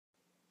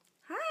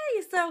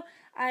So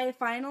I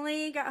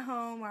finally got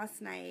home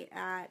last night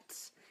at,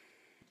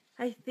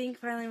 I think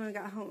finally when we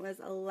got home it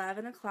was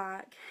 11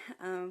 o'clock.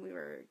 We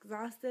were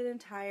exhausted and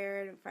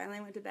tired, and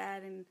finally went to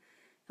bed and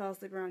fell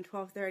asleep around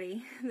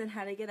 12:30. Then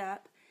had to get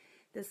up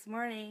this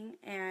morning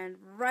and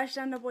rush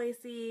down to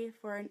Boise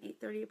for an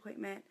 8:30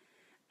 appointment.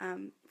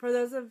 For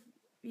those of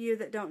you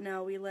that don't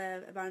know, we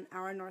live about an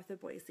hour north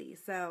of Boise.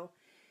 So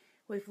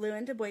we flew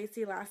into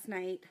Boise last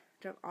night,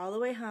 drove all the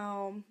way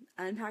home,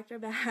 unpacked our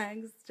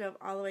bags, drove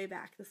all the way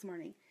back this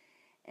morning.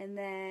 And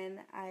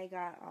then I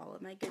got all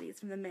of my goodies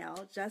from the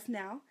mail just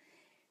now.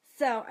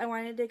 So I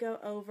wanted to go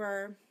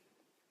over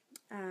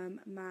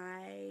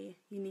my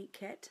Younique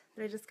kit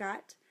that I just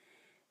got.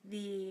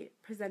 The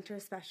presenter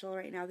special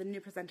right now, the new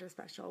presenter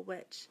special,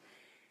 which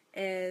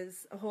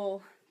is a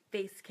whole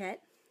face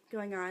kit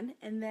going on.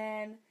 And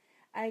then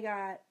I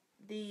got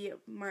the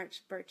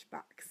March Birch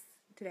box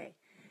today.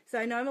 So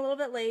I know I'm a little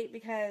bit late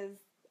because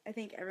I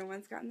think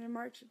everyone's gotten their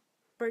March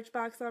Birch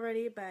box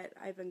already, but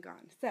I've been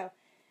gone. So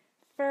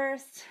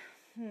first,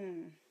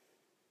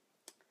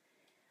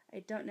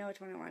 I don't know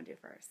which one I want to do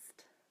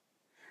first.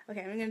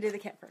 Okay, I'm going to do the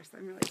kit first.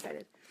 I'm really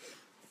excited.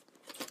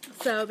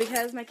 So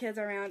because my kids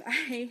are around,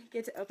 I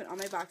get to open all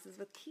my boxes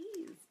with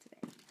keys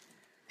today.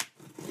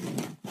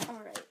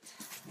 Alright,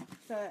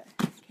 so it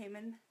came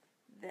in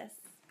this.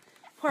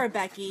 Poor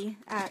Becky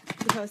at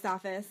the post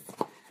office.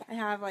 I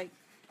have like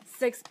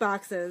 6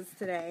 boxes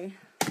today.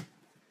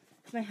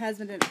 My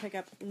husband didn't pick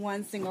up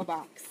one single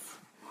box.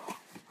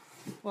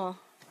 Well,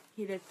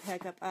 he did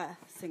pick up a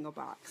single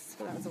box,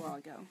 but that was a while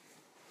ago.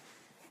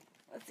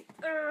 Let's see.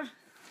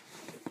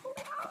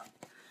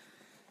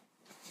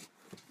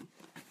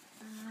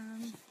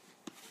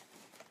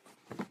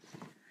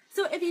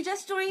 So if you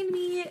just joined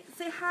me,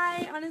 say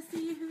hi. I want to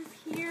see who's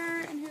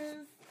here and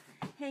who's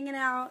hanging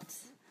out.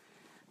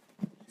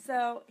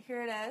 So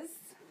here it is.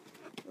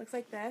 Looks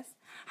like this.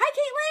 Hi,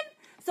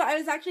 Caitlin! So I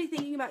was actually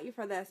thinking about you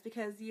for this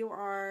because you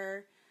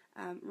are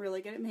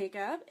really good at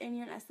makeup and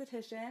you're an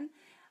esthetician.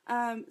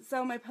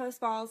 So my Post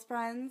Balls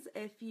friends,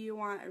 if you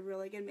want a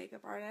really good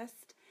makeup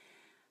artist,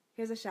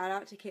 here's a shout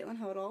out to Caitlin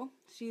Hodel.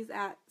 She's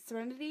at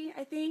Serenity,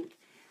 I think.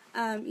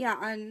 Yeah,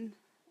 on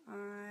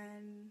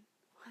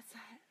what's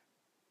that?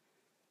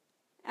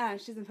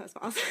 She's in Post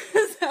Balls.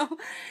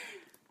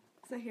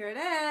 so here it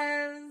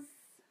is.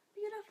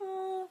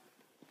 Beautiful.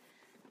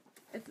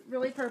 It's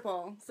really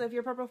purple. So if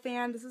you're a purple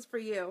fan, this is for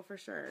you for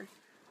sure.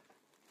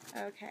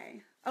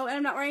 Okay. Oh, and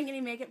I'm not wearing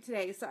any makeup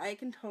today, so I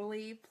can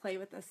totally play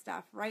with this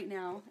stuff right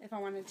now if I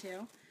wanted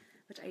to,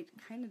 which I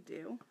kind of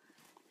do.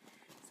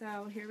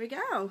 So here we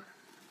go.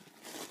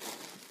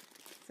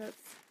 So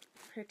it's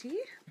pretty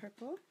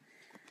purple.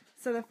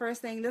 So the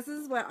first thing, this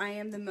is what I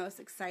am the most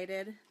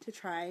excited to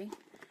try,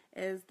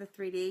 is the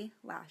 3D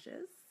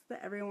lashes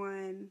that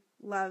everyone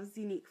loves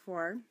Younique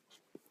for.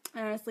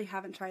 I honestly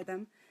haven't tried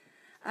them.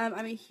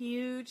 I'm a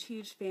huge,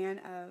 huge fan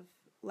of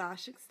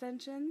lash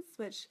extensions,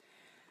 which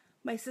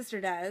my sister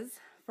does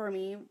for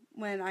me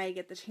when I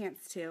get the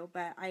chance to,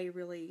 but I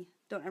really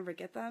don't ever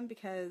get them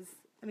because,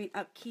 I mean,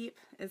 upkeep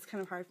is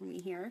kind of hard for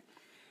me here.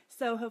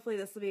 So hopefully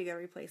this will be a good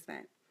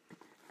replacement.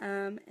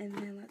 And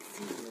then let's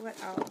see what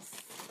else.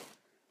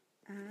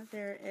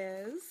 There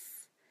is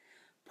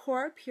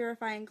Pore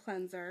Purifying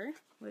Cleanser,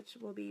 which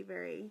will be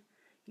very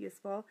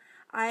useful.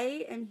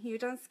 I am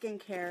huge on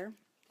skincare.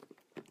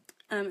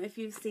 If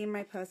you've seen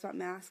my post about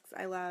masks,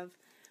 I love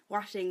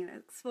washing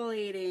and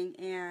exfoliating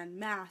and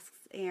masks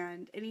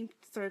and any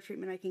sort of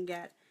treatment I can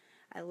get.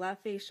 I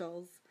love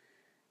facials,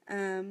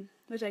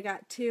 which I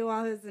got 2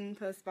 while I was in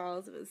Post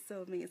Balls. It was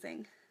so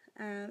amazing.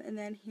 And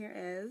then here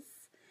is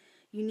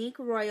Younique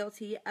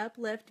Royalty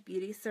Uplift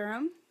Beauty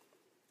Serum,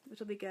 which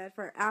will be good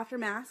for after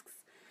masks.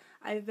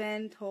 I've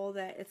been told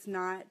that it's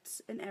not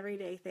an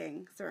everyday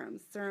thing,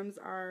 serums. Serums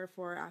are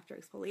for after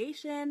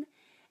exfoliation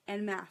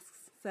and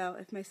masks. So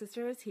if my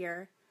sister is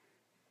here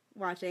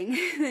watching,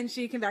 then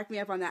she can back me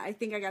up on that. I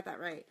think I got that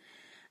right.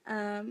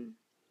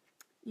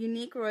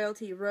 Younique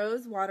Royalty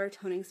Rose Water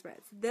Toning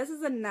Spritz. This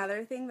is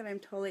another thing that I'm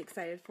totally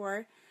excited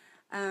for.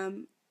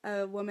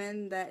 A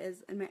woman that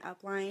is in my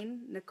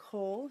upline,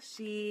 Nicole,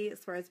 she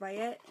swears by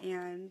it,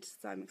 and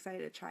so I'm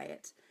excited to try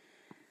it.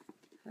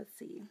 Let's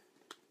see.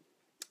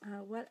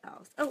 What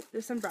else? Oh,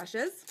 there's some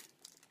brushes.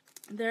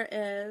 There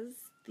is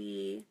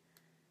the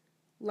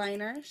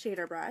liner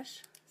shader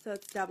brush. So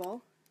it's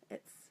double.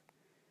 It's,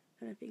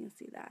 I don't know if you can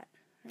see that.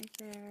 Right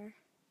there.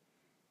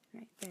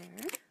 Right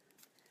there.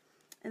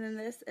 And then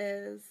this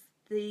is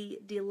the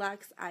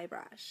deluxe eye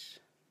brush,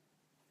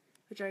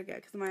 which are good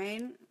because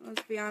mine,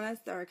 let's be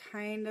honest, are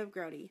kind of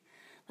grody.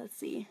 Let's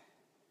see.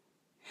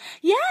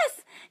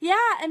 Yes! Yeah,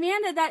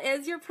 Amanda, that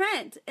is your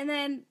print. And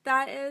then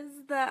that is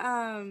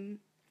the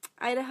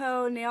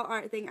Idaho nail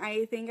art thing.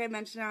 I think I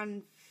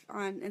mentioned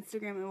on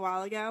Instagram a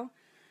while ago.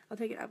 I'll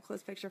take an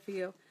up-close picture for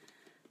you.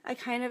 I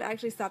kind of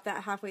actually stopped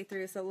that halfway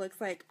through, so it looks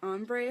like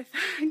ombre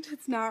effect.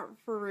 It's not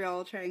for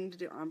real trying to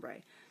do ombre.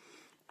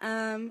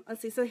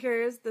 Let's see, so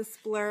here's the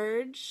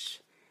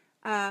Splurge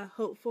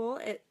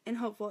Hopeful. In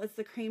Hopeful, it's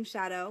the cream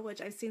shadow,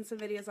 which I've seen some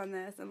videos on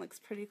this and looks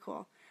pretty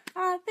cool.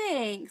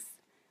 Thanks.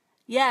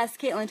 Yes,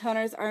 Caitlin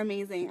toners are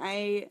amazing.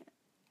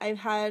 I've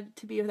had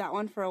to be with that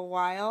one for a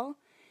while.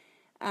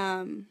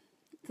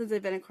 Since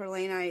I've been in Coeur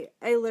d'Alene,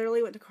 I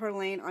literally went to Coeur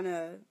d'Alene on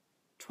a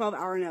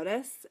 12-hour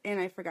notice, and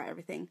I forgot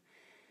everything.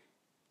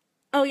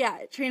 Oh yeah,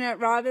 Trina,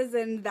 Rob is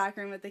in the back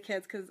room with the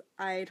kids because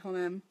I told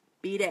him,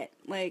 beat it.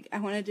 Like, I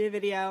want to do a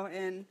video,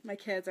 and my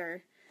kids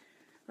are,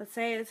 let's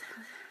say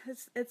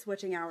it's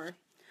witching hour.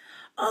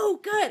 Oh,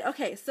 good.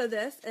 Okay, so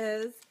this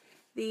is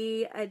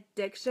the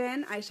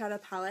Addiction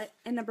eyeshadow palette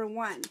in number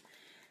 1.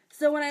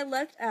 So when I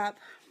looked up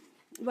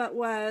what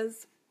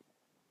was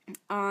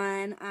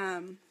on,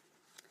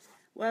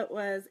 what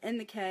was in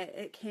the kit,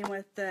 it came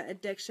with the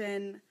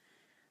Addiction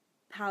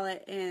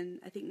palette in,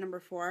 I think,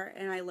 number 4,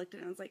 and I looked at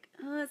it and I was like,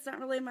 oh, it's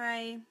not really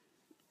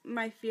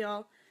my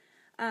feel.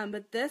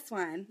 But this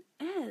one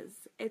is.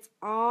 It's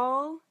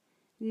all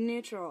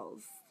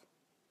neutrals,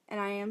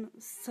 and I am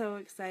so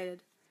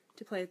excited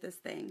to play with this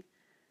thing.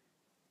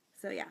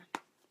 So yeah,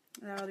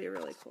 that'll be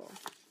really cool.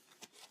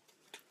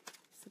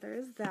 So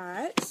there's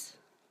that.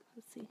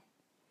 Let's see.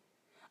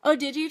 Oh,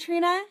 did you,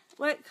 Trina?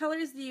 What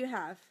colors do you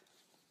have?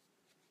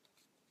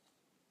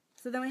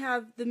 So then we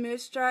have the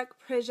Moonstruck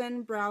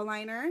Prison Brow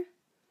Liner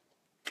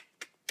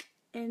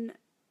in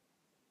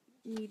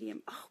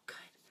medium. Oh, good.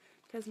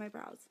 Because my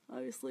brows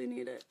obviously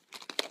need it.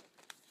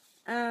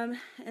 And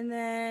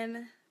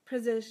then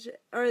Precision,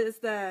 or it's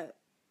the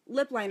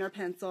Lip Liner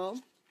Pencil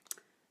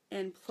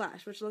in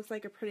Plush, which looks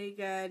like a pretty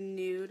good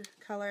nude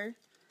color.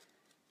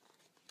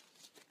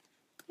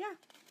 Yeah.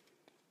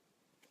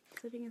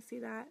 So if you can see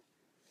that.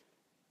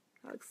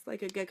 That looks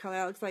like a good color.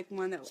 That looks like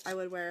one that I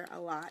would wear a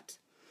lot.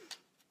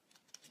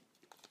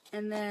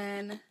 And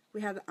then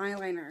we have the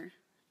eyeliner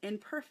in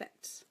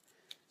Perfect.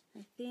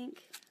 I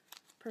think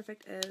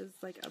Perfect is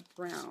like a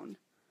brown.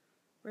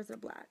 Where's it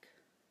black?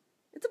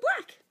 It's a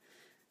black!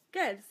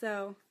 Good.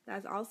 So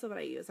that's also what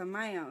I use on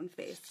my own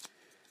face,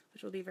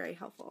 which will be very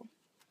helpful.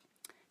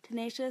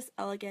 Tenacious,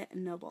 Elegant,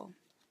 and Noble.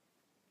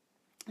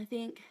 I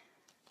think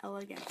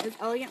Elegant. Is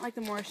Elegant like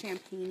the more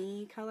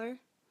champagne-y color?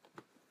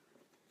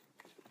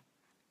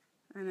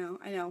 I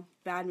know.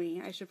 Bad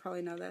me. I should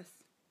probably know this.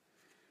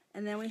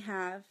 And then we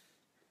have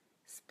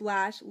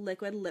Splash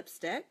Liquid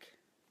Lipstick.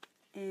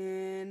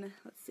 And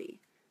let's see.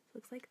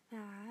 Looks like that.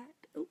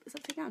 Oh, it's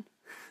upside down.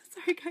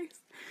 Sorry, guys.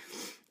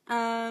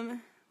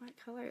 What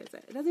color is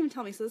it? It doesn't even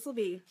tell me, so this will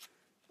be,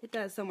 it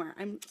does somewhere.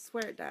 I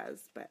swear it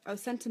does, but, oh,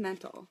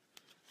 Sentimental.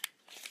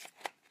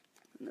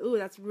 Ooh,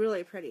 that's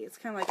really pretty. It's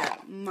kind of like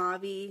a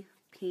mauve-y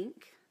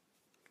pink.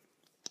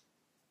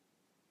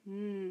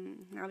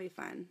 That'll be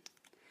fun.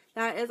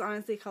 That is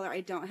honestly a color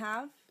I don't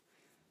have,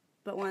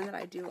 but one that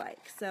I do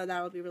like. So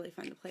that would be really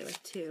fun to play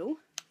with too.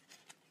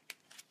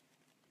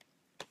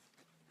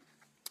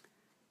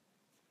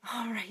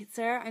 Alright,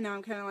 Sarah, I know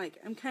I'm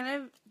kind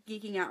of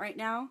geeking out right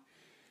now.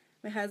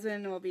 My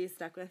husband will be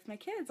stuck with my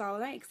kids all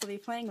night because they'll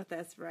be playing with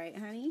this, right,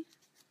 honey?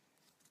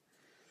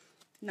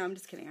 No, I'm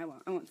just kidding. I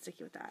won't stick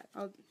you with that.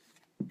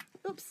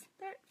 Oops,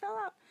 there it fell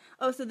out.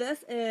 Oh, so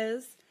this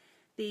is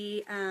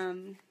the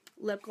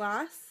lip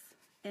gloss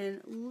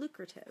in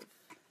Lucrative.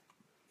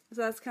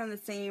 So that's kind of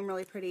the same,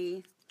 really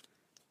pretty,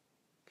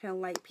 kind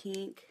of light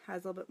pink.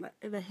 Has a little bit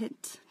of a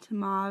hint to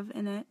mauve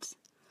in it.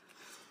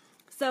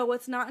 So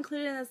what's not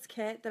included in this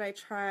kit that I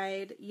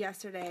tried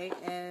yesterday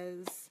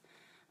is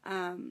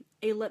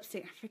a lip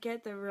stain. I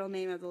forget the real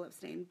name of the lip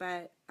stain,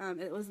 but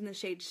it was in the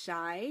shade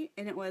Shy,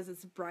 and it was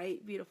this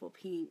bright, beautiful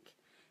pink.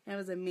 And it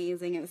was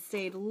amazing. It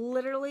stayed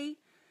literally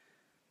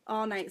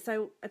all night.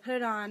 So I put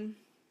it on,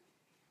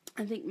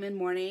 I think,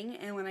 mid-morning,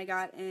 and when I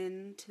got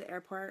into the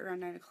airport around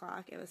 9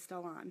 o'clock, it was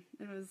still on.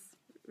 It was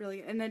really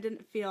good. And it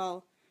didn't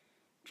feel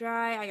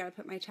dry. I got to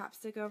put my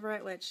chapstick over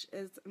it, which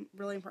is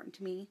really important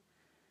to me.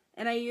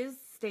 And I use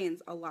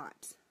stains a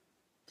lot,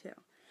 too.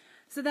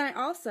 So then I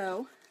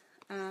also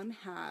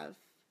have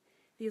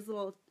these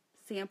little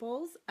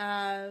samples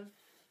of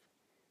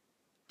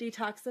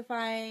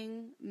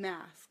detoxifying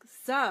masks.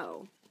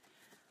 So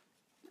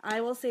I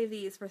will save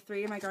these for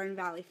 3 of my Garden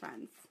Valley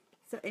friends.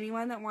 So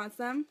anyone that wants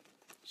them,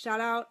 shout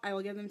out. I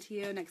will give them to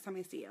you next time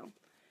I see you.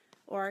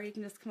 Or you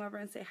can just come over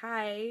and say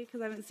hi,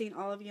 because I haven't seen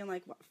all of you in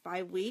like, what,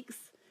 5 weeks?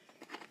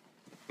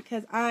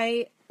 Because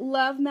I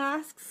love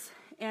masks.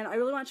 And I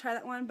really want to try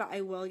that one, but I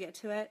will get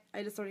to it.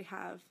 I just already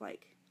have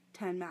like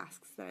 10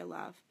 masks that I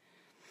love.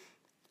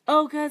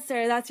 Oh, good,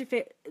 Sarah. That's your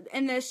favorite.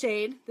 In this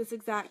shade, this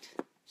exact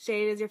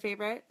shade is your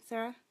favorite,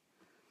 Sarah?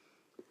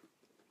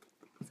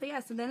 So, yeah.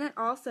 So then it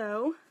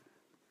also...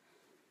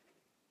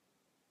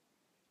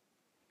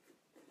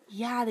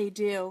 Yeah, they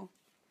do.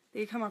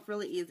 They come off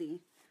really easy.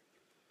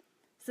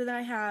 So then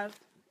I have...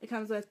 It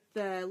comes with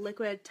the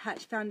Liquid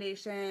Touch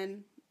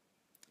Foundation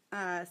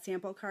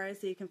sample card,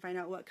 so you can find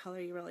out what color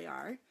you really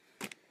are.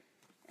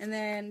 And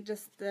then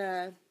just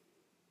the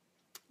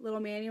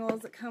little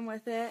manuals that come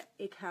with it,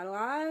 a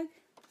catalog.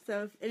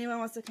 So if anyone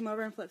wants to come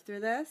over and flip through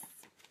this,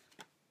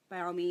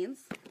 by all means.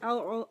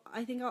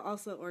 I think I'll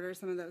also order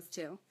some of those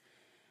too.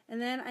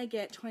 And then I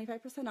get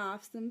 25%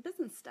 off some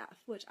business stuff,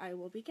 which I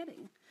will be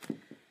getting.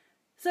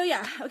 So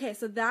yeah, okay,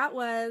 so that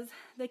was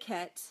the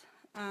kit.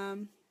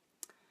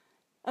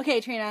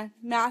 Okay, Trina,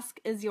 mask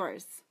is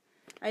yours.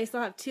 I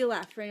still have 2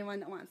 left for anyone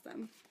that wants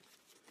them.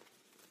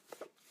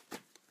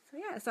 So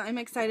yeah, so I'm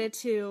excited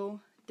to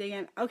dig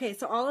in. Okay,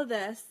 so all of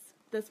this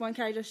one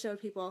kit I just showed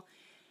people,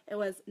 it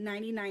was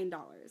 $99.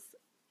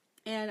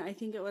 And I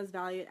think it was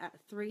valued at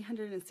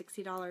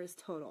 $360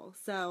 total.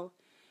 So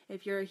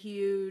if you're a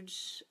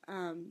huge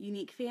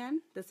Younique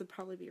fan, this would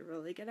probably be a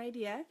really good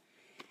idea.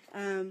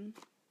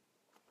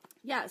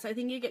 Yeah, so I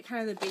think you get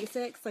kind of the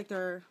basics, like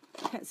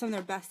some of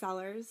their best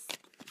sellers.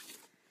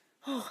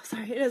 Oh,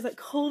 sorry, it is like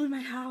cold in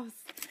my house.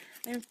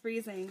 I'm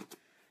freezing.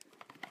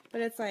 But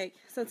it's like,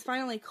 so it's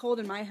finally cold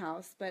in my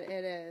house, but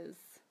it is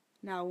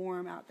now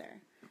warm out there.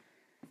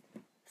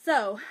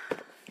 So,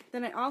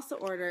 then I also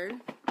ordered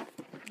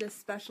this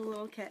special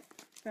little kit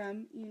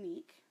from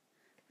Younique.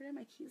 Where did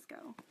my keys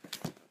go?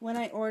 When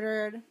I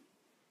ordered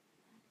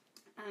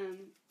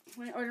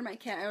my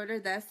kit, I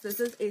ordered this. This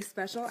is a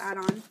special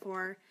add-on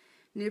for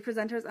new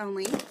presenters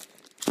only. It's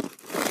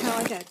kind of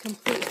like a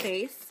complete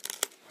face.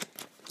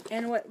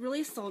 And what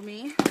really sold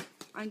me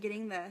on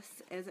getting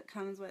this is it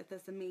comes with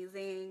this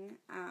amazing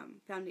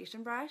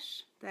foundation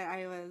brush that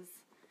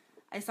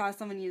I saw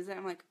someone use it.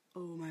 I'm like,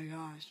 oh my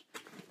gosh.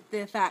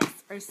 The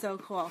effects are so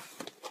cool.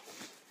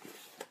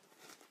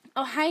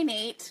 Oh, hi,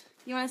 Nate.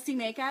 You want to see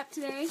makeup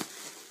today?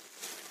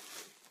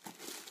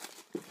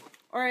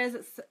 Or is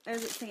it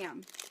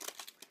Sam?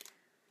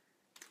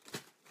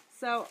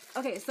 So,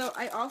 okay, so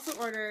I also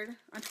ordered,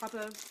 on top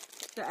of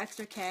the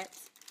extra kit.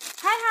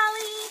 Hi,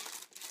 Holly!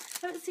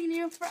 Haven't seen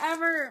you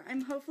forever.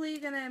 I'm hopefully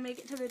going to make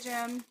it to the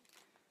gym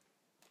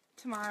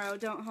tomorrow.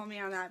 Don't hold me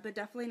on that, but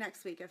definitely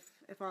next week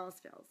if all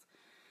else fails.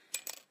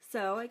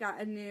 So, I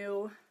got a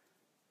new,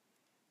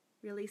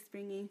 really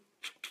springy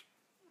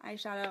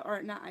eyeshadow,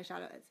 or not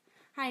eyeshadow, it's,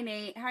 hi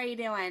Nate, how are you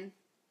doing?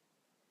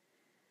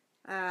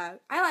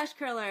 Eyelash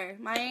curler.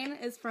 Mine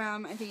is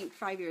from, I think,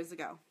 5 years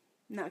ago.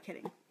 No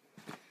kidding.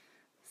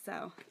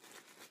 So,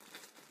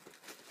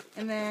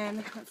 and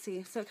then, let's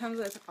see, so it comes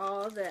with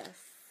all this.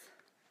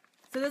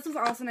 So this was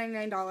also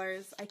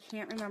 $99. I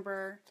can't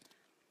remember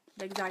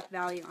the exact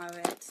value of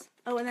it.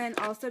 Oh, and then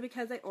also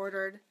because I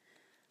ordered,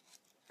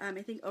 I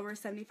think over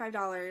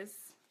 $75,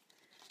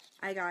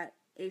 I got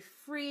a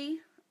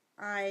free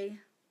eyeliner.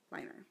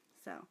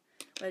 So,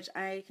 which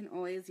I can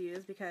always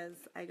use because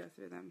I go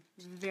through them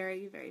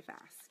very, very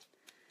fast.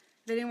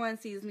 If anyone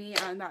sees me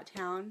out and about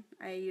town,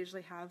 I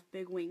usually have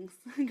big wings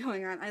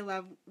going on. I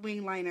love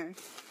wing liner.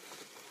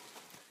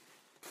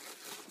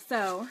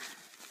 So,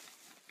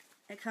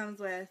 it comes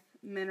with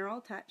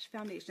Mineral Touch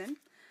Foundation.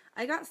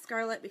 I got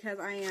Scarlet because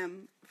I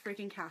am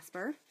freaking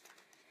Casper.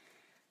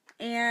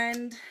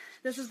 And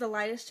this is the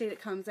lightest shade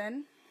it comes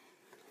in.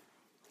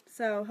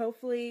 So,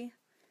 hopefully,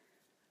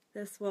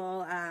 this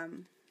will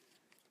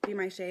be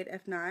my shade.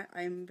 If not,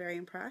 I'm very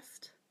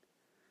impressed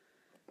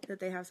that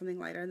they have something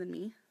lighter than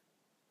me.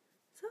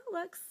 So it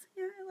looks,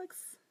 yeah, it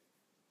looks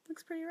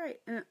pretty right.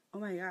 And oh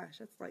my gosh,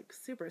 it's like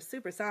super,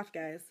 super soft,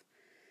 guys.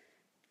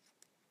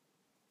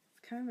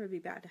 It's kind of would be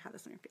bad to have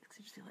this on your face.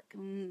 You just feel like,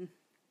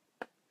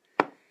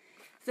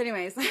 So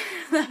anyways,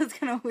 that was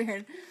kind of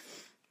weird.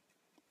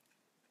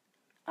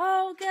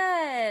 Oh,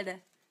 good.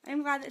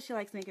 I'm glad that she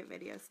likes makeup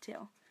videos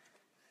too.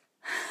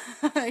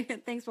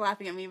 Thanks for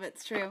laughing at me, but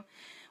it's true.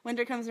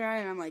 Winter comes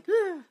around and I'm like,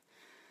 ooh,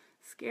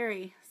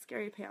 scary,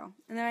 scary pale.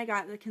 And then I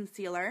got the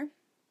concealer,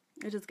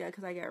 which is good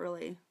because I get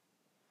really,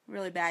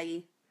 really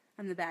baggy.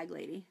 I'm the bag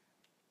lady.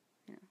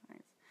 Yeah,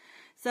 nice.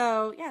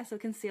 So, yeah, so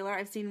concealer.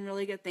 I've seen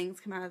really good things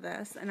come out of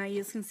this, and I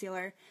use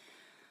concealer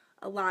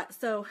a lot.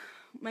 So,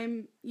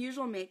 my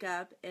usual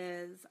makeup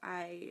is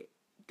I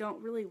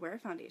don't really wear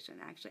foundation,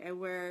 actually. I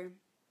wear,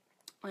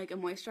 like, a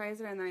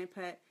moisturizer, and then I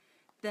put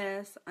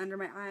this under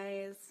my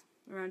eyes,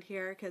 around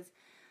here, because,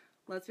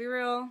 let's be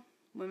real,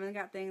 women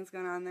got things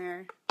going on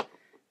there.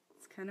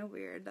 It's kind of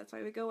weird. That's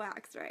why we go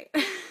wax, right?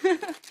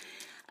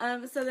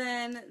 So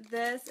then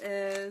this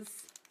is,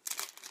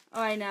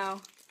 oh, I know,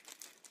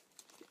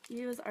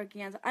 use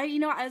organza. I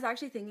was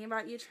actually thinking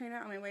about you, Trina,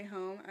 on my way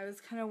home. I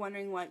was kind of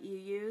wondering what you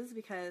use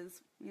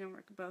because,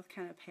 we're both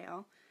kind of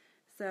pale.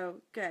 So,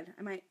 good.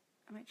 I might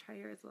try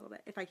yours a little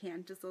bit, if I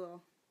can, just a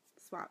little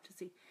swap to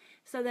see.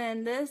 So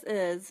then this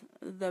is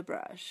the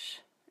brush.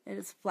 It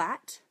is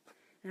flat.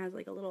 It has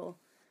like a little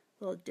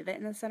divot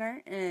in the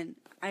center, and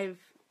I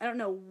don't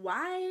know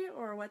why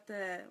or what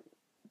the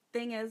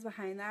thing is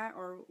behind that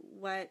or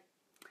what,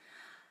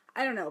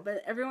 I don't know,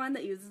 but everyone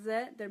that uses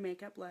it, their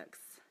makeup looks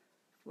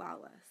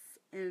flawless,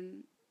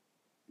 and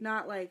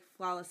not like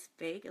flawless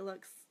fake. It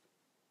looks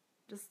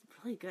just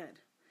really good.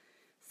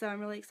 So I'm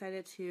really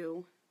excited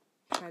to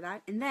try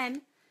that. And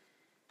then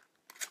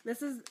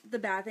this is the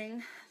bad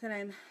thing that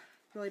I'm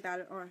really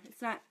bad at, or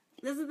it's not,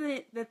 this is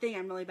the thing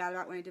I'm really bad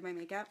about when I do my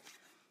makeup.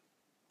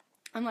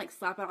 I'm like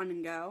slap it on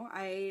and go.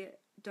 I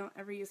don't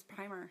ever use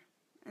primer.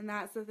 And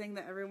that's the thing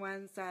that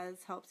everyone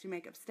says helps your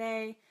makeup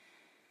stay,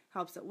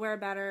 helps it wear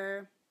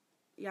better,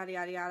 yada,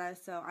 yada, yada.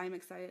 So I'm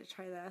excited to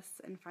try this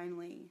and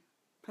finally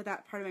put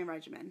that part of my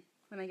regimen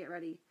when I get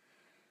ready.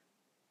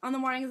 On the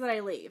mornings that I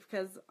leave,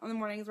 because on the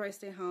mornings where I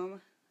stay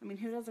home,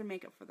 who does their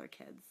makeup for their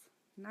kids?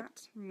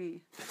 not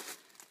me.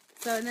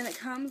 So, and then it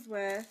comes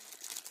with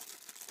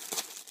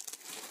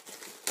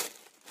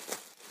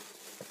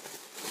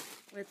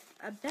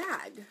a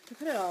bag to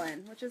put it all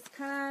in, which is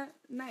kind of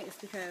nice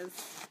because,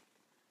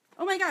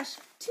 oh my gosh,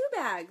 2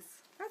 bags.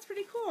 That's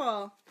pretty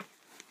cool.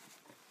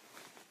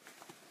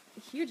 A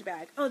huge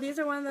bag. Oh, these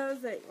are one of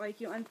those that,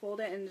 like, you unfold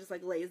it and it just,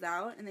 like, lays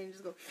out, and then you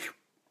just go,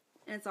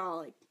 and it's all,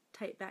 like,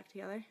 tight back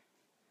together.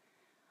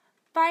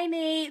 Bye,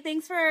 Nate.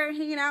 Thanks for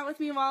hanging out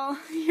with me while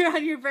you're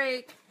on your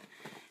break.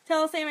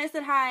 Tell Sam I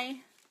said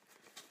hi.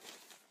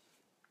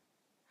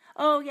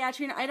 Oh, yeah,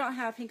 Trina, I don't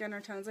have pink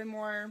undertones. I'm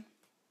more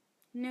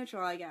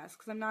neutral, I guess,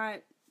 because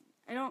I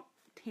don't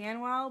tan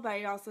well, but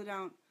I also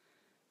don't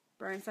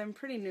burn, so I'm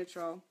pretty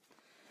neutral.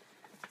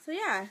 So,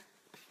 yeah.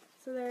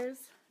 So, there's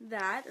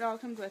that. It all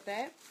comes with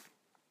it.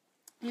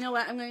 You know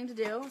what I'm going to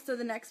do? So,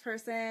 the next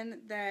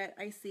person that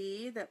I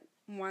see that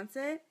wants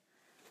it,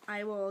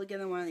 I will give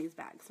them one of these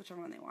bags,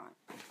 whichever one they want.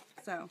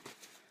 So,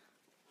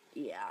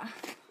 yeah.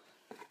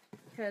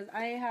 Because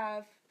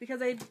I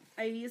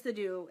used to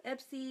do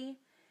Ipsy,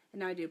 and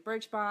now I do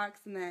Birchbox,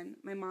 and then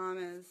my mom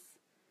is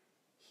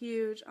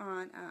huge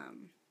on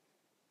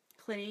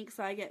Clinique,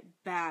 so I get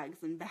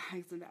bags and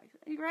bags and bags.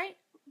 Are you right?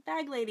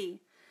 Bag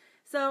lady.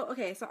 So,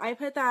 okay, so I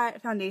put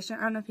that foundation,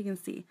 I don't know if you can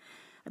see.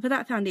 I put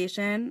that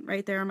foundation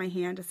right there on my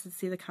hand just to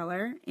see the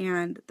color,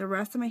 and the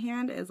rest of my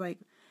hand is like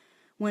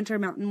Winter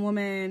Mountain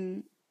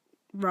Woman,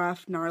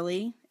 rough,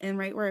 gnarly, and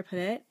right where I put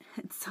it,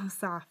 it's so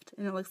soft,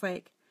 and it looks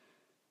like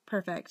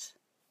perfect.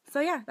 So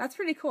yeah, that's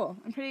pretty cool.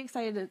 I'm pretty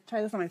excited to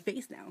try this on my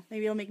face now.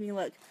 Maybe it'll make me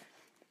look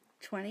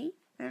 20?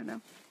 I don't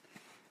know.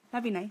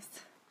 That'd be nice.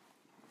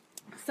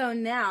 So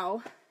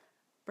now,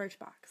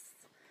 Birchbox.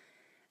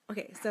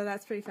 Okay, so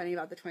that's pretty funny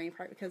about the 20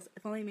 part, because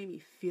if only it made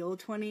me feel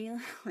 20,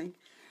 like,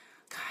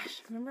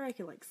 gosh, remember I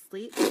could, like,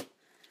 sleep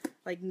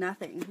like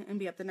nothing and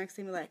be up the next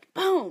day and be like,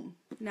 boom!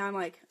 Now I'm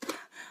like,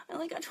 I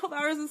only got 12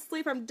 hours of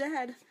sleep, I'm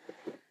dead.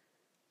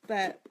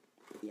 But,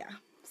 yeah,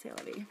 say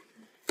la vie.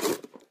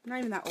 I'm not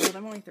even that old,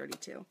 I'm only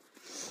 32.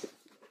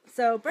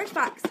 So,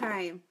 Birchbox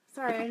time.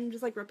 Sorry, I'm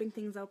just, like, ripping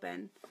things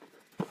open.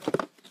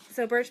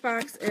 So,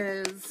 Birchbox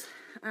is,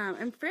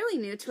 I'm fairly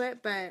new to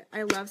it, but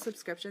I love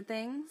subscription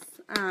things.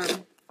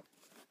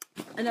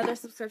 Another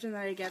subscription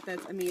that I get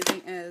that's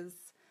amazing is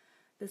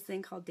this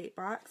thing called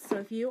Datebox. So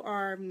if you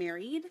are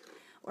married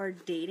or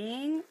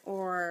dating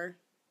or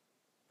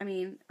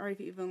if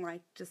you even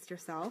like just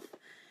yourself,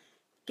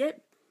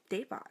 get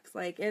Datebox.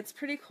 Like, it's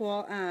pretty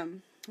cool.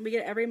 We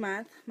get it every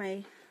month.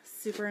 My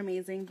super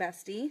amazing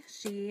bestie,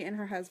 she and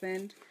her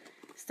husband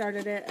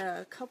started it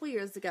a couple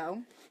years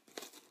ago.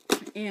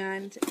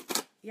 And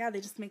yeah,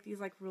 they just make these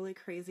like really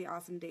crazy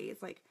awesome days.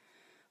 Like,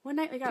 one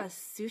night we got a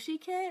sushi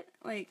kit.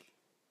 Like,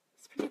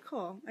 it's pretty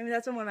cool. I mean,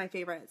 that's been one of my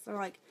favorites. So,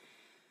 like,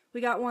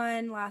 we got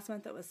one last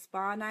month that was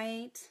spa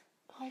night.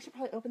 Oh, I should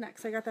probably open that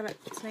because I got that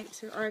tonight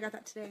too. Or I got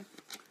that today.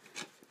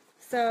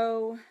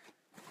 So,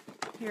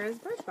 here's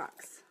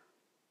Birchbox.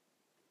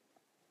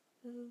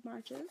 This is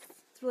March's.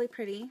 It's really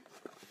pretty.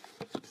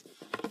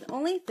 The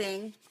only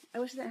thing, I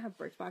wish I didn't have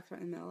Birchbox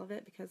right in the middle of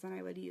it, because then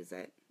I would use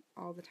it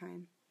all the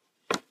time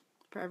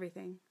for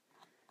everything.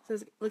 So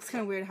it looks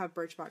kind of weird to have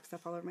Birchbox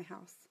stuff all over my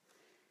house.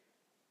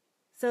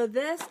 So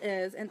this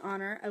is in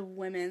honor of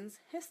Women's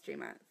History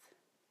Month.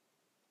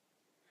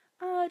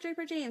 Oh,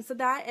 Draper James. So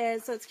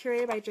it's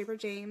curated by Draper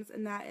James,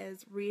 and that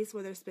is Reese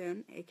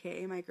Witherspoon,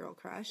 aka my girl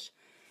crush.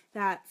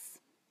 That's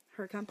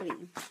her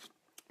company.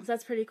 So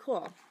that's pretty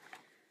cool.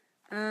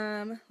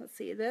 Let's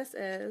see. This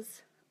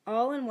is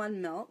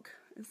All-in-One Milk.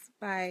 It's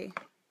by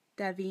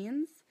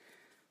Davines.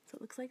 So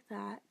it looks like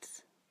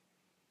that.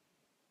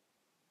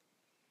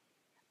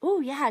 Oh,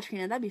 yeah,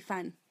 Trina, that'd be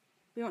fun.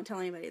 We won't tell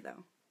anybody,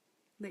 though,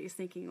 that you're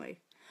sneaking away.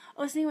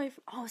 Oh, sneaking away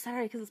from,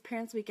 Saturday, because it's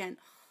Parents' Weekend.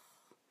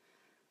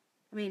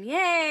 I mean,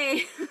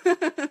 yay!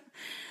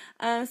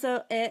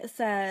 So it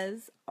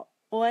says,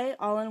 Oi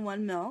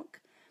All-in-One Milk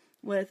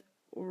with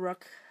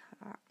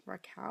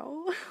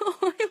Raquel.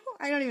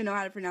 I don't even know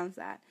how to pronounce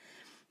that.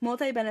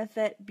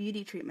 Multi-benefit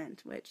beauty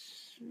treatment, which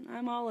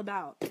I'm all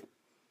about.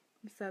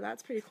 So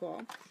that's pretty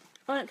cool.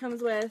 Oh, and it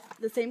comes with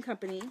the same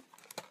company.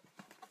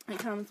 It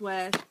comes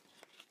with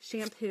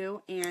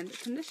shampoo and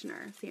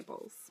conditioner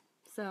samples.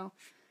 So,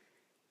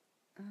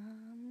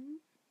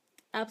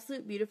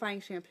 Absolute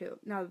Beautifying Shampoo.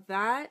 Now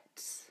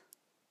that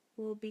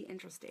will be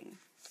interesting,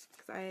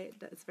 because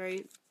it's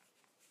very,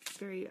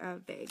 very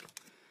vague.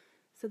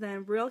 So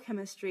then, Real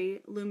Chemistry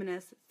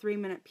Luminous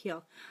 3-minute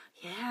peel.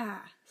 Yeah,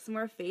 some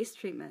more face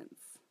treatments.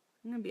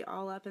 I'm gonna be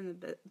all up in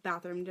the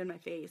bathroom doing my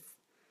face.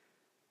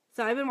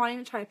 So I've been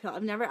wanting to try a peel.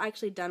 I've never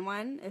actually done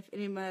one. If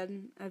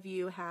anyone of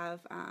you have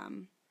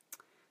done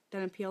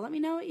a peel, let me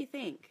know what you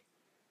think.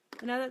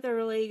 I know that they're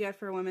really good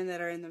for women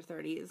that are in their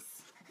 30s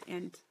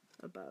and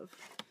above.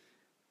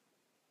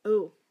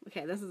 Ooh,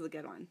 okay, this is a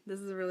good one. This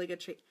is a really good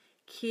treat.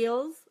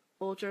 Kiehl's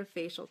Ultra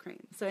Facial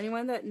Cream. So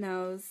anyone that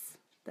knows,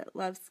 that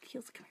loves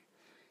Kiehl's, come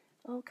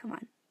here. Oh, come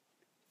on.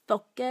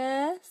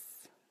 Focus.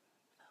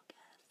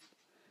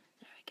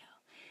 There we go.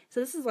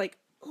 So this is like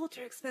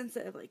ultra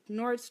expensive, like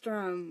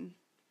Nordstrom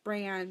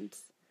brand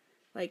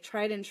like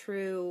tried and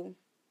true,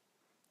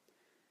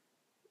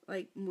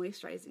 like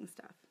moisturizing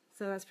stuff.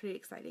 So that's pretty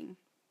exciting.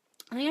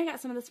 I think I got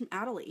some of this from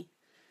Adelie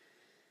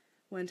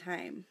one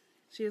time.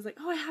 She was like,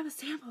 oh, I have a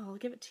sample. I'll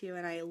give it to you.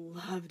 And I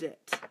loved it.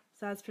 So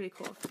that's pretty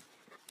cool.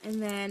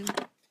 And then,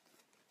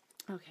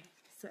 okay,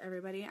 so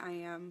everybody, I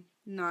am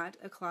not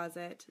a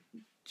closet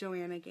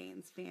Joanna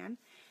Gaines fan.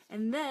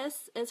 And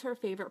this is her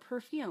favorite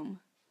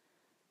perfume.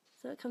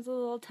 So it comes with a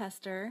little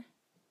tester.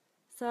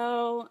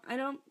 So I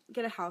don't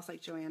get a house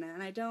like Joanna.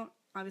 And I don't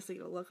obviously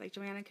get a look like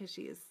Joanna because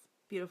she is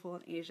beautiful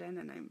and Asian.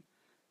 And I'm,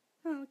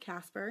 oh,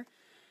 Casper.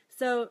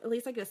 So at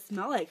least I get to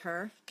smell like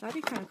her. That'd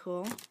be kind of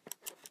cool.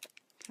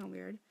 Kind of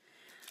weird.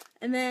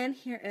 And then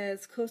here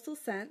is Coastal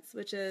Scents,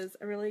 which is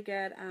a really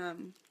good,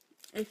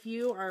 if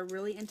you are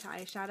really into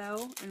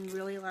eyeshadow and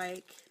really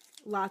like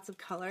lots of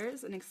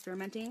colors and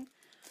experimenting,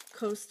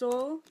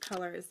 Coastal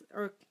Colors,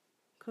 or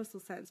Coastal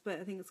Scents, but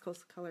I think it's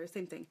Coastal Colors,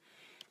 same thing.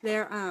 They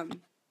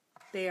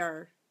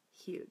are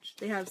huge.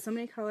 They have so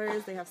many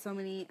colors, they have so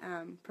many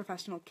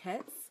professional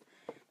kits,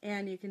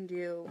 and you can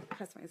do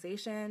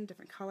customization,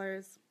 different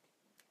colors.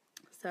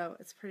 So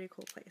it's a pretty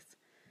cool place.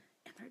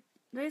 And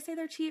did I say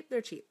they're cheap? They're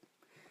cheap.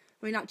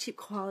 I mean, not cheap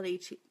quality,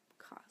 cheap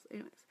cost.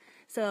 Anyways.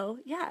 So,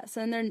 yeah.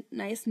 So, and they're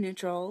nice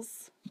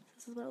neutrals.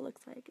 This is what it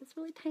looks like. It's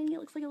really tiny. It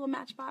looks like a little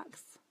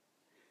matchbox.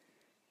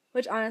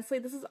 Which, honestly,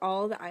 this is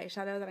all the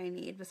eyeshadow that I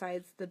need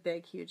besides the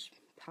big, huge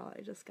palette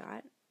I just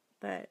got.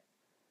 But,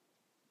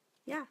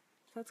 yeah.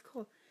 So, that's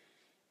cool.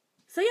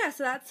 So, yeah.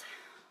 So, that's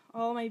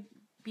all my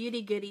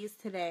beauty goodies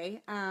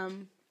today.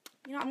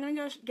 You know, I'm going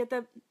to go get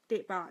the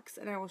date box,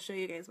 and I will show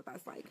you guys what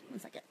that's like in a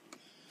second.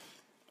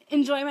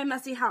 Enjoy my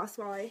messy house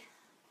while I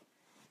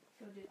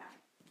go do that.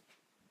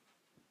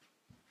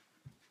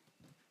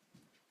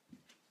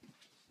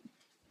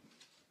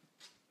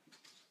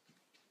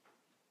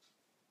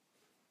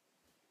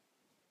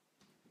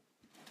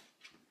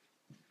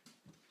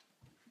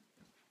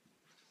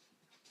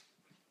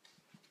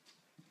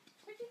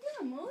 What you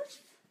doing, Moose?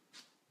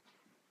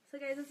 So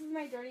guys, this is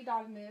my dirty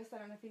dog Moose. I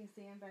don't know if you can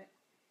see him, but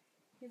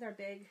he's our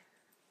big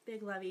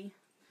lovey,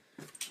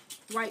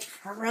 white,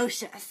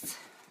 ferocious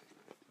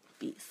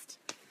beast.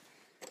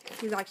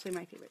 He's actually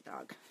my favorite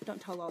dog.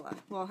 Don't tell Lola.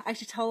 Well,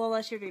 actually tell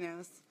Lola, she already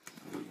knows.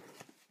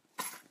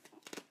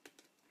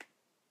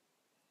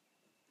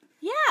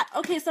 Yeah.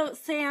 Okay. So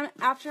Sam,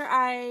 after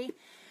I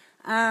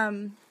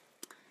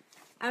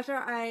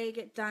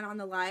get done on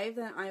the live,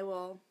 then I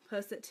will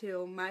post it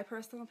to my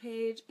personal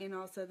page and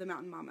also the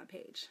Mountain Mama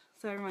page,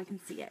 so everyone can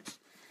see it.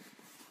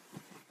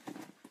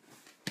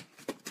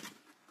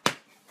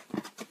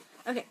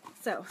 Okay.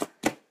 So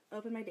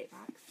open my date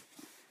box.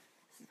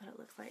 This is what it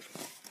looks like.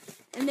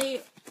 And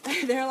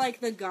they're like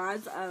the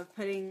gods of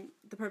putting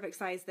the perfect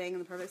size thing in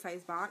the perfect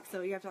size box.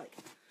 So you have to like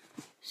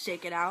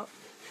shake it out.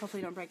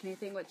 Hopefully you don't break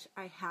anything, which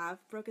I have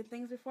broken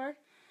things before.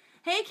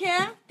 Hey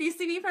Kim, do you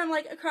see me from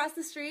like across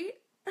the street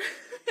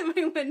in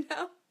my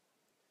window?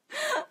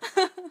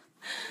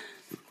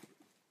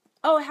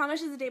 Oh, how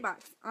much is the date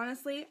box?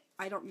 Honestly,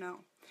 I don't know.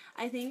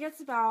 I think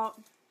it's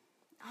about,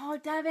 oh,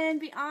 Devin,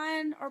 be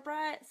on, or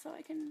Brett, so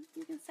you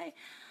can say.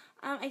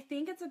 I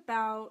think it's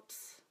about,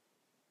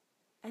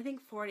 I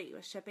think 40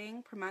 with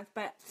shipping per month,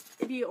 but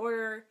if you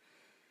order,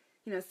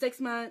 6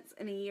 months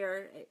and a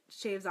year, it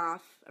shaves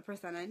off a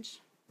percentage.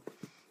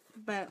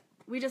 But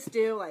we just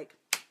do like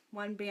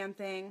one bam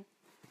thing.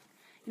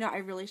 I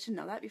really should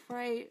know that before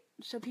I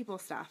show people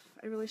stuff.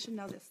 I really should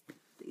know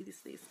these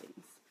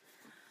things.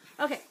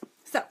 Okay,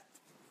 so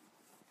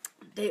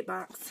date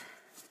box.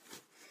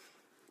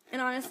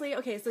 And honestly,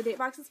 okay, so date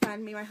box is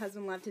fun. Me and my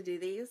husband love to do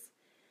these,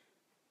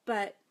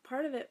 but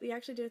part of it we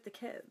actually do with the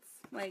kids.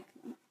 Like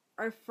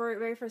our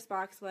very first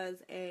box was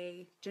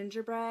a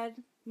gingerbread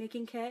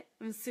making kit.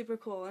 It was super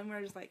cool, and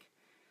we're just like,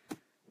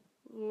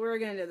 we're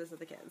gonna do this with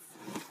the kids.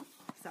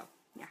 So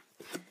yeah,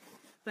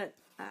 but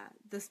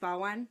the spa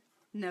one,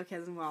 no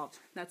kids involved.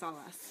 That's all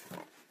us.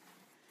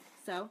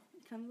 So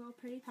it comes all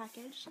pretty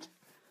packaged.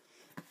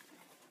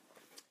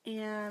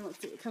 And let's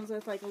see, it comes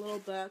with like a little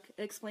book.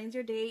 It explains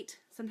your date.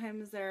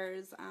 Sometimes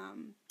there's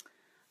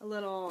a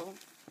little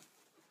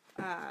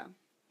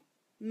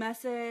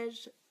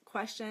message,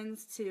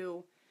 questions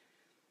to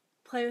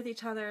play with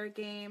each other,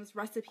 games,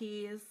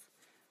 recipes.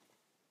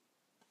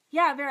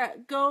 Yeah, Vera,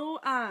 go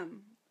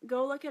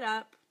look it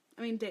up.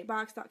 I mean,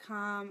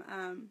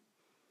 datebox.com.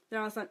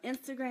 They're also on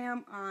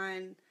Instagram,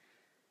 on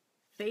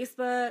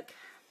Facebook,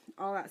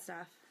 all that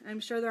stuff. I'm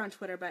sure they're on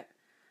Twitter, but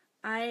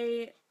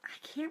I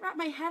can't wrap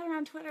my head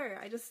around Twitter.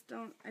 I just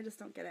don't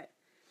get it.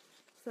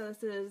 So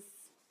this is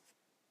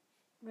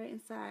right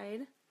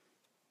inside.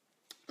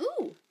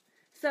 Ooh!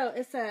 So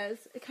it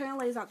says, it kind of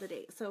lays out the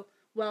date. So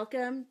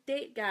welcome,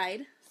 date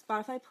guide,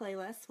 Spotify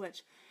playlist,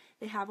 which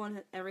they have one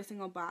in every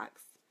single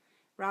box.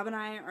 Rob and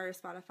I are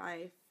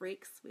Spotify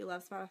freaks. We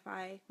love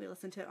Spotify. We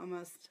listen to it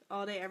almost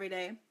all day, every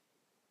day.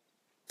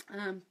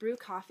 Brew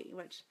coffee,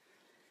 which,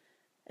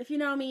 if you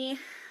know me,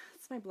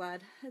 it's my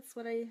blood. It's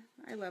what I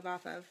live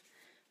off of.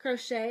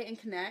 Crochet and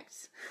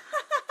connect.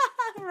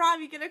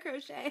 Rob, you get a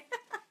crochet.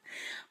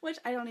 which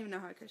I don't even know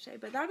how to crochet,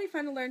 but that would be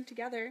fun to learn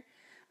together.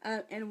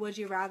 And Would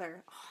You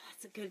Rather. Oh,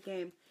 that's a good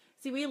game.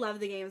 See, we love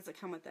the games that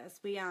come with this.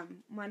 We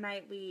one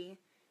night we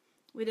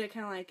did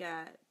kind of like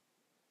a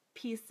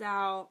piece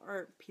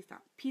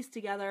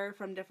together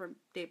from different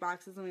date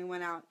boxes, and we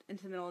went out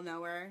into the middle of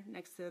nowhere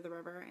next to the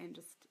river and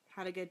just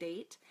had a good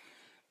date.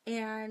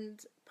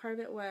 And part of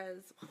it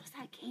was, what was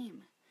that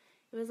game?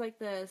 It was like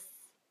this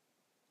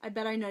I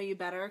bet I know you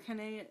better kind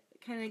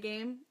of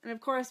game. And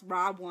of course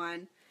Rob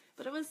won,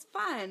 but it was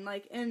fun.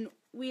 Like, and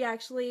we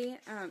actually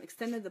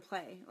extended the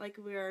play. Like,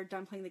 we were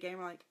done playing the game,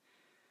 we're like,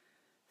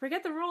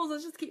 forget the rules,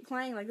 let's just keep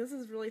playing. Like, this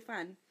is really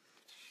fun.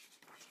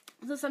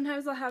 So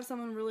sometimes I'll have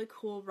someone really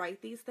cool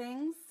write these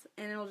things,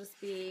 and it'll just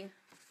be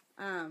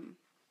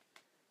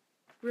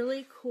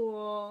really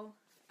cool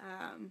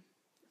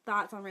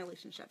thoughts on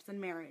relationships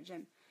and marriage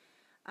and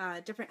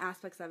different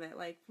aspects of it.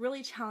 Like,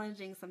 really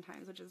challenging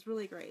sometimes, which is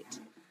really great.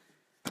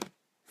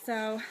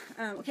 So,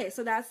 okay,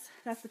 so that's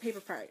the paper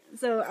part.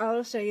 So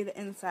I'll show you the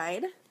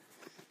inside.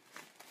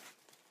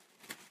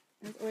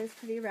 It's always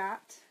pretty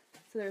wrapped.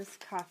 So there's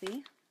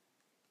coffee.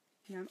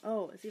 Yum.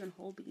 Oh, it's even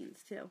whole beans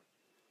too.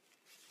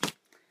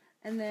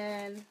 And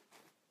then,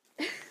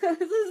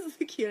 this is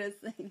the cutest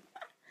thing.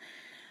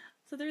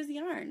 So there's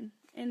yarn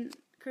and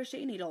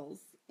crochet needles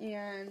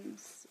and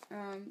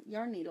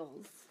yarn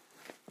needles.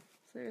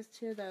 So there's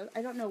 2 of those.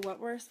 I don't know what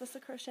we're supposed to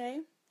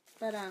crochet,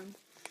 but I'm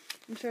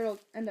sure it'll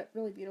end up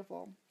really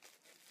beautiful.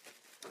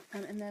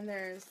 And then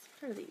there's,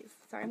 what are these?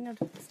 Sorry, I'm going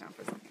to put this down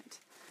for a second.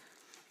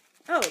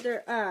 Oh,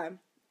 they're,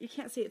 you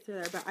can't see it through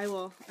there, but I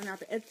will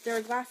unwrap it.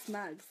 They're glass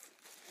mugs.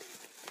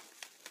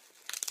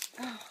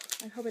 Oh,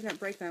 I hope I didn't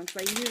break them,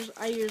 because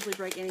I usually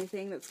break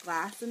anything that's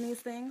glass in these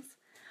things.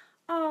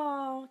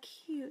 Oh,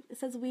 cute. It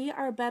says, we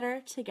are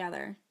better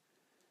together.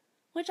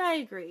 Which I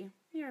agree.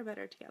 We are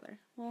better together.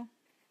 Well,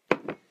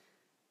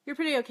 you're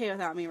pretty okay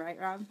without me, right,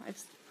 Rob?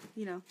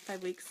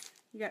 5 weeks.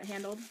 You got it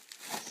handled.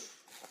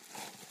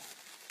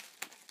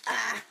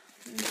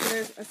 And so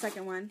there's a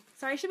second one.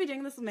 Sorry, I should be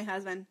doing this with my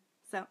husband.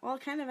 So, well,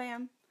 kind of I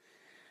am.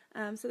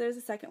 So there's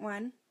a second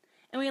one.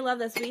 And we love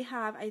this. We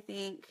have, I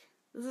think,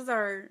 this is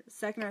our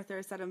second or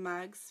third set of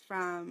mugs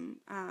from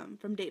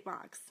Date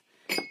Box.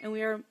 And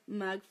we are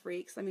mug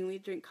freaks. I mean, we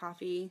drink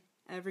coffee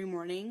every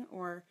morning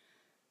or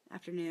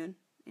afternoon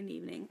and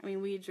evening. I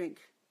mean, we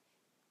drink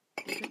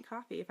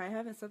coffee. If I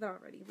haven't said that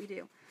already, we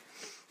do.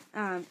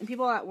 And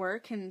people at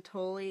work can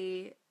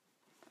totally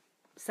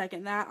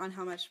second that on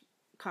how much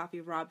coffee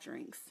Rob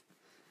drinks.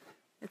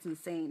 It's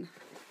insane.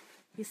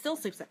 He still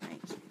sleeps at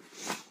night.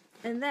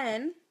 And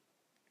then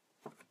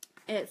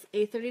it's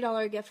a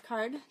 $30 gift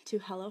card to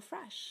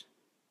HelloFresh.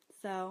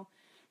 So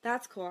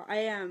that's cool.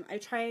 I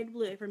tried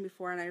Blue Apron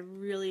before, and I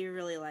really,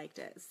 really liked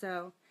it.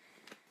 So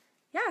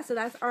yeah, so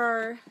that's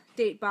our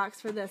date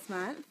box for this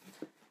month.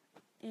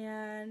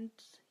 And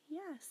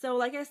yeah, so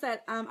like I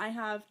said, I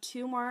have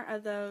 2 more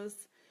of those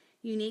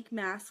Younique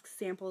mask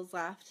samples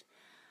left.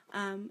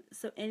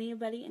 So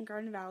anybody in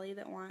Garden Valley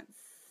that wants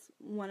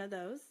one of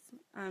those,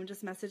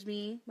 just message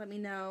me, let me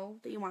know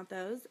that you want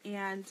those,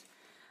 and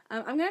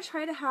I'm going to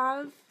try to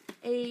have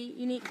a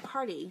Younique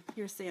party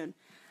here soon.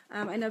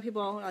 I know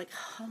people are like,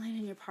 oh,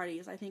 Elena, your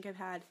parties. I think I've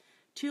had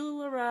 2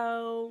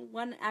 LuLaRoe,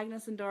 1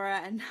 Agnes and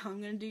Dora, and now I'm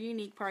going to do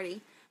Younique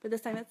party, but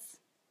this time it's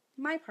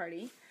my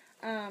party.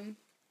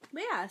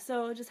 But yeah,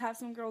 so just have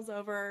some girls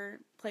over,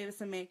 play with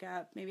some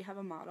makeup, maybe have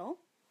a model,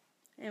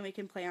 and we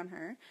can play on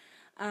her.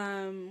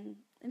 And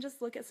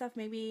just look at stuff,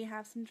 maybe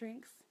have some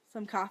drinks,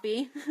 some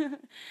coffee.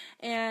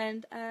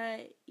 And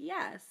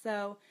yeah,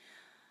 so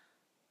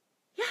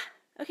yeah.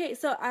 Okay,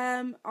 so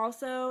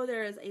also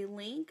there is a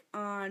link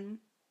on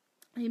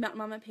the Mountain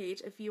Mama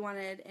page. If you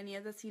wanted any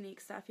of this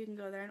Younique stuff, you can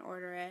go there and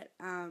order it.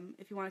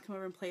 If you want to come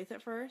over and play with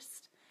it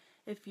first,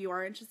 if you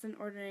are interested in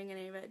ordering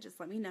any of it, just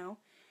let me know,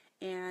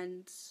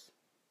 and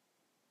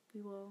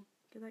we will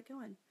get that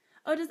going.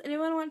 Oh, does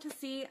anyone want to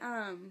see,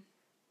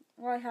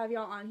 while I have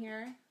y'all on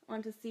here,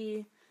 want to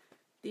see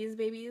these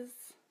babies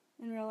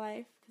in real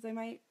life? Because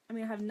I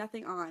have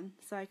nothing on,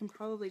 so I can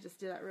probably just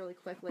do that really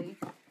quickly,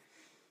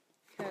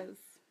 because,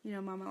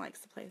 Mama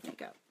likes to play with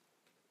makeup.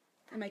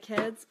 And my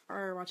kids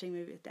are watching a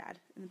movie with Dad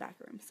in the back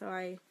room, so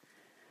I'm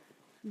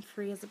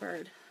free as a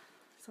bird.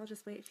 So I'll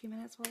just wait a few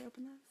minutes while I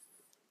open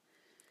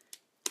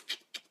this.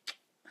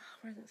 Oh,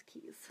 where are those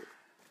keys?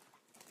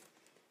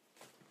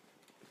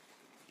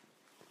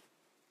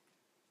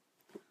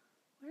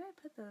 Where did I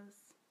put those?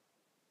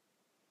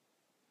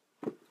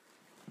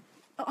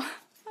 Oh,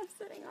 I'm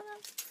sitting on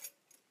them.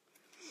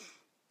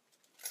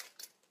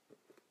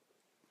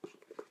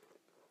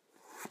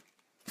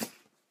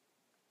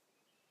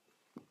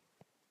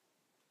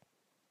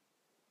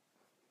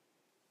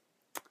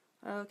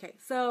 Okay,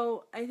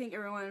 so I think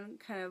everyone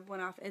kind of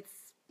went off. It's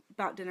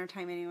about dinner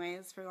time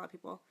anyways for a lot of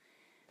people.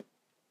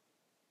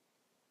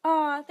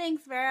 Aw,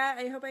 thanks, Vera.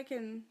 I hope I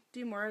can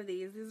do more of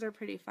these. These are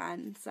pretty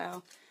fun.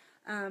 So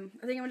I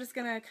think I'm just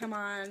going to come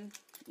on,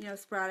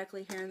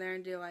 sporadically here and there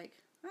and do like,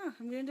 oh,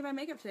 I'm going to do my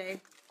makeup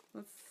today.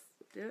 Let's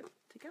do it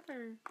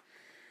together.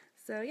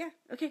 So yeah,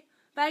 okay.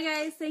 Bye,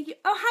 guys. Thank you.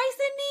 Oh, hi,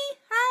 Cindy.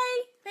 Hi.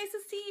 Nice to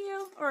see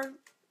you. Or,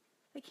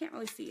 I can't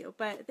really see you,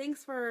 but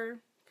thanks for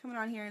coming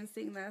on here and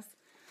seeing this.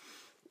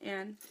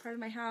 And part of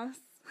my house.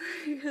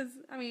 Because,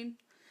 I mean,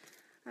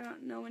 I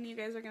don't know when you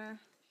guys are going to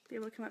be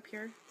able to come up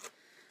here.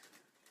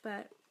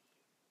 But,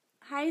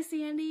 hi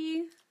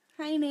Sandy.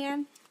 Hi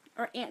Nan.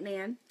 Or Aunt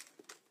Nan.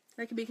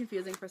 That can be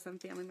confusing for some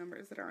family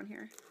members that are on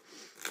here.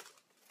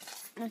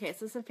 Okay,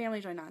 so some family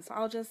joined on. So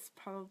I'll just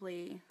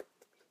probably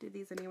do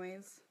these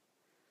anyways.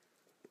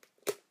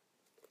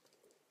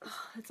 Oh,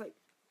 it's like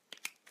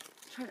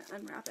trying to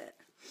unwrap it.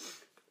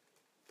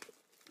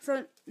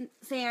 So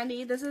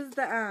Sandy, this is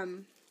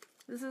the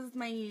this is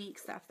my Younique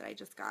stuff that I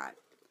just got.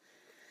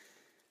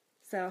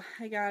 So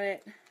I got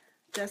it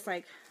just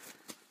like,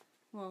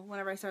 well,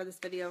 whenever I started this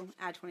video,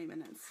 add 20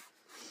 minutes.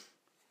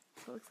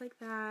 So it looks like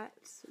that.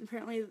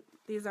 Apparently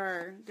these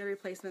are good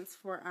replacements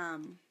for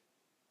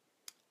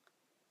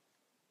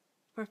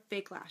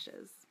fake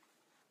lashes,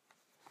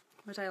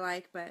 which I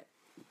like but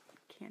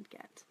can't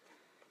get.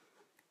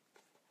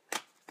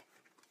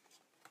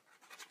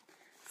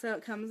 So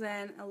it comes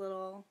in a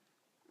little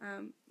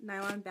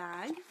nylon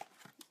bag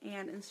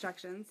and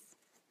instructions,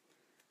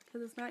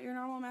 because it's not your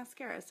normal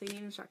mascara, so you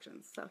need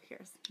instructions. So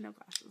here's no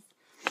glasses.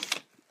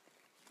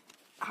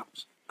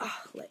 Ouch.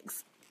 Oh,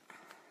 legs.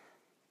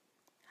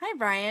 Hi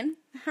Brian,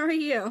 how are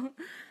you?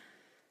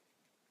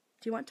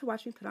 Do you want to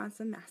watch me put on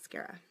some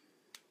mascara?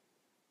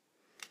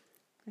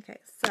 Okay,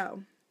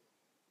 so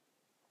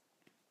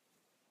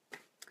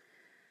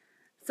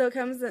it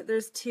comes,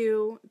 there's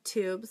two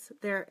tubes.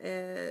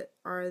 There's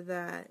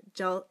the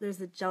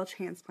gel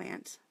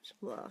transplant.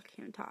 Ugh, I can't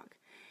even talk.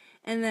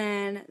 And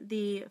then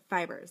the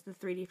fibers, the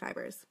 3D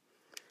fibers.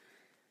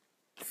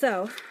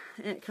 So,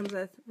 and it comes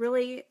with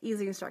really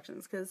easy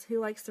instructions, because who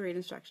likes to read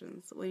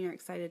instructions when you're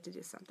excited to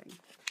do something?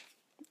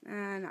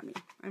 Not me.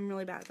 I'm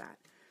really bad at that.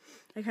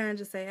 I kind of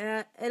just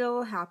say,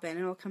 it'll happen,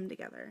 it'll come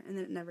together, and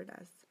then it never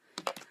does.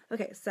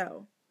 Okay,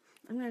 so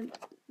I'm going to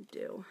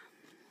do,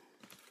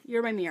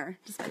 you're my mirror,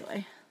 just by the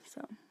way,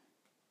 so.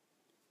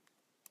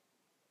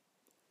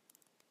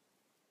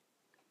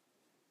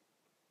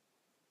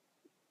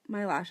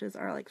 My lashes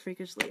are like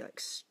freakishly like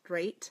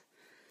straight,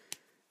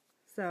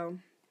 so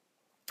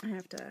I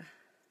have to,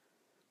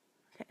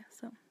 okay,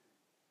 so.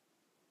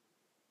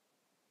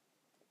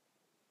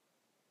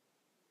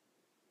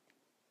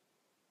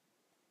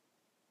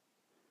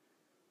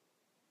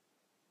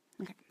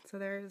 Okay, so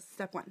there's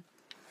step one.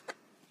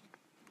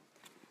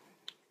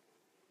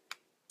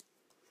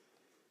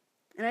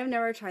 And I've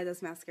never tried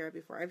this mascara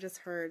before. I've just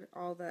heard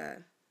all the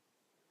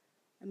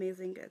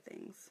amazing good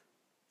things.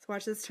 So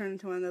watch this turn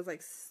into one of those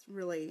like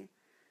really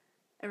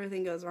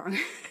everything goes wrong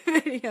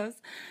videos.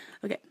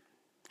 Okay,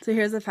 so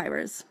here's the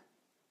fibers.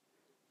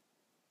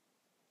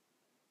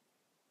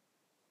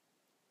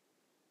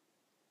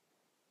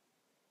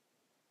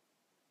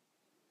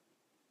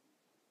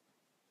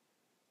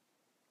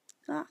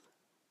 Ah.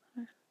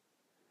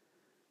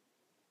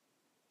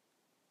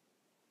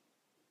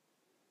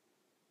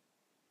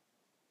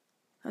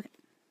 Okay.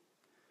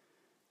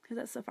 Because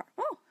that's so far.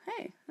 Oh,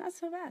 hey, not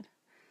so bad.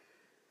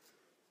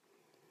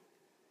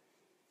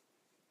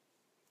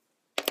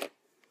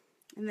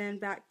 And then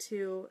back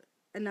to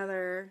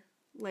another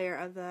layer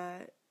of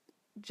the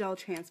gel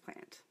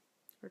transplant,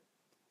 or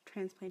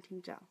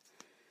transplanting gel.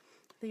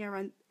 I think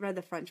I read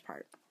the French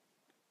part.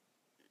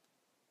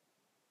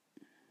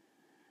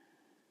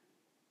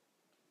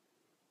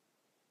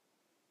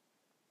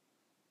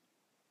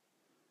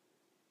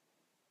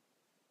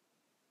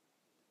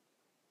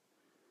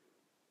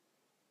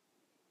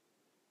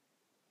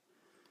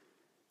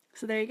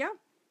 So there you go.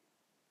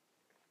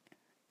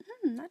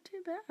 Not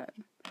too bad.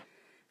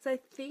 So I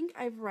think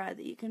I've read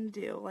that you can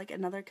do like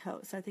another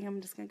coat. So I think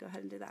I'm just going to go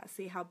ahead and do that.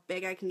 See how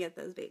big I can get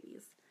those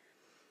babies.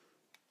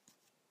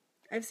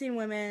 I've seen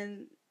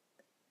women,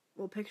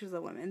 well, pictures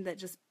of women that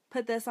just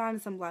put this on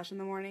and some blush in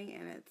the morning,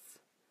 and it's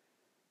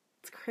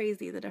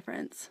crazy the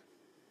difference.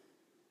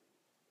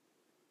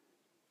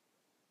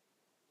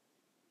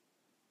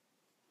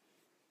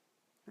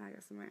 I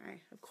guess in my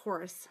eye, of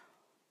course.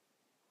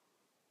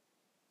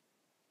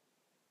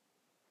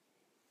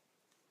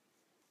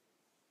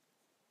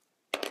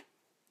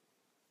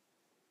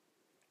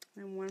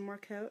 And one more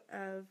coat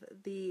of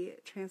the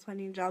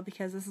transplanting gel,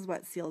 because this is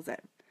what seals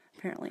it,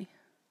 apparently.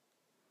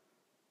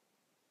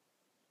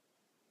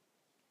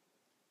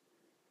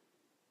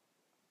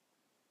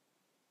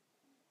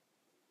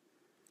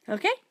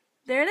 Okay,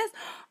 there it is.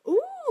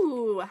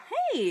 Ooh,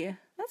 hey,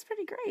 that's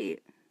pretty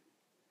great.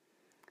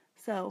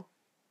 So,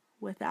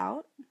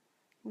 without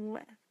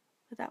with.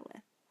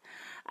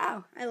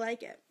 Oh, I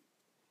like it.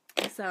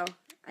 So,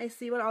 I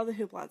see what all the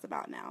hoopla is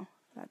about now,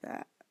 about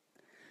that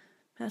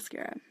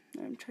mascara.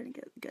 I'm trying to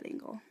get a good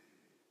angle.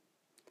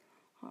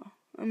 Oh,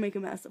 I'll make a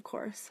mess, of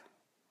course.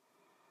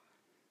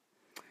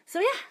 So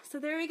yeah, so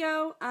there we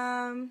go.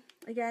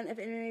 Again, if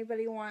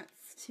anybody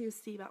wants to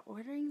see about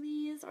ordering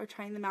these or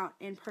trying them out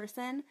in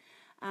person,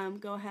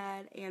 go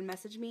ahead and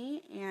message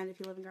me. And if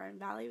you live in Garden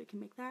Valley, we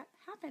can make that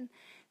happen.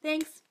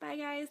 Thanks. Bye,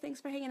 guys.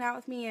 Thanks for hanging out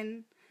with me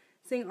and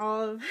seeing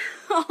all of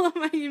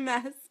my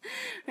mess.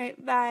 All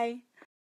right, bye.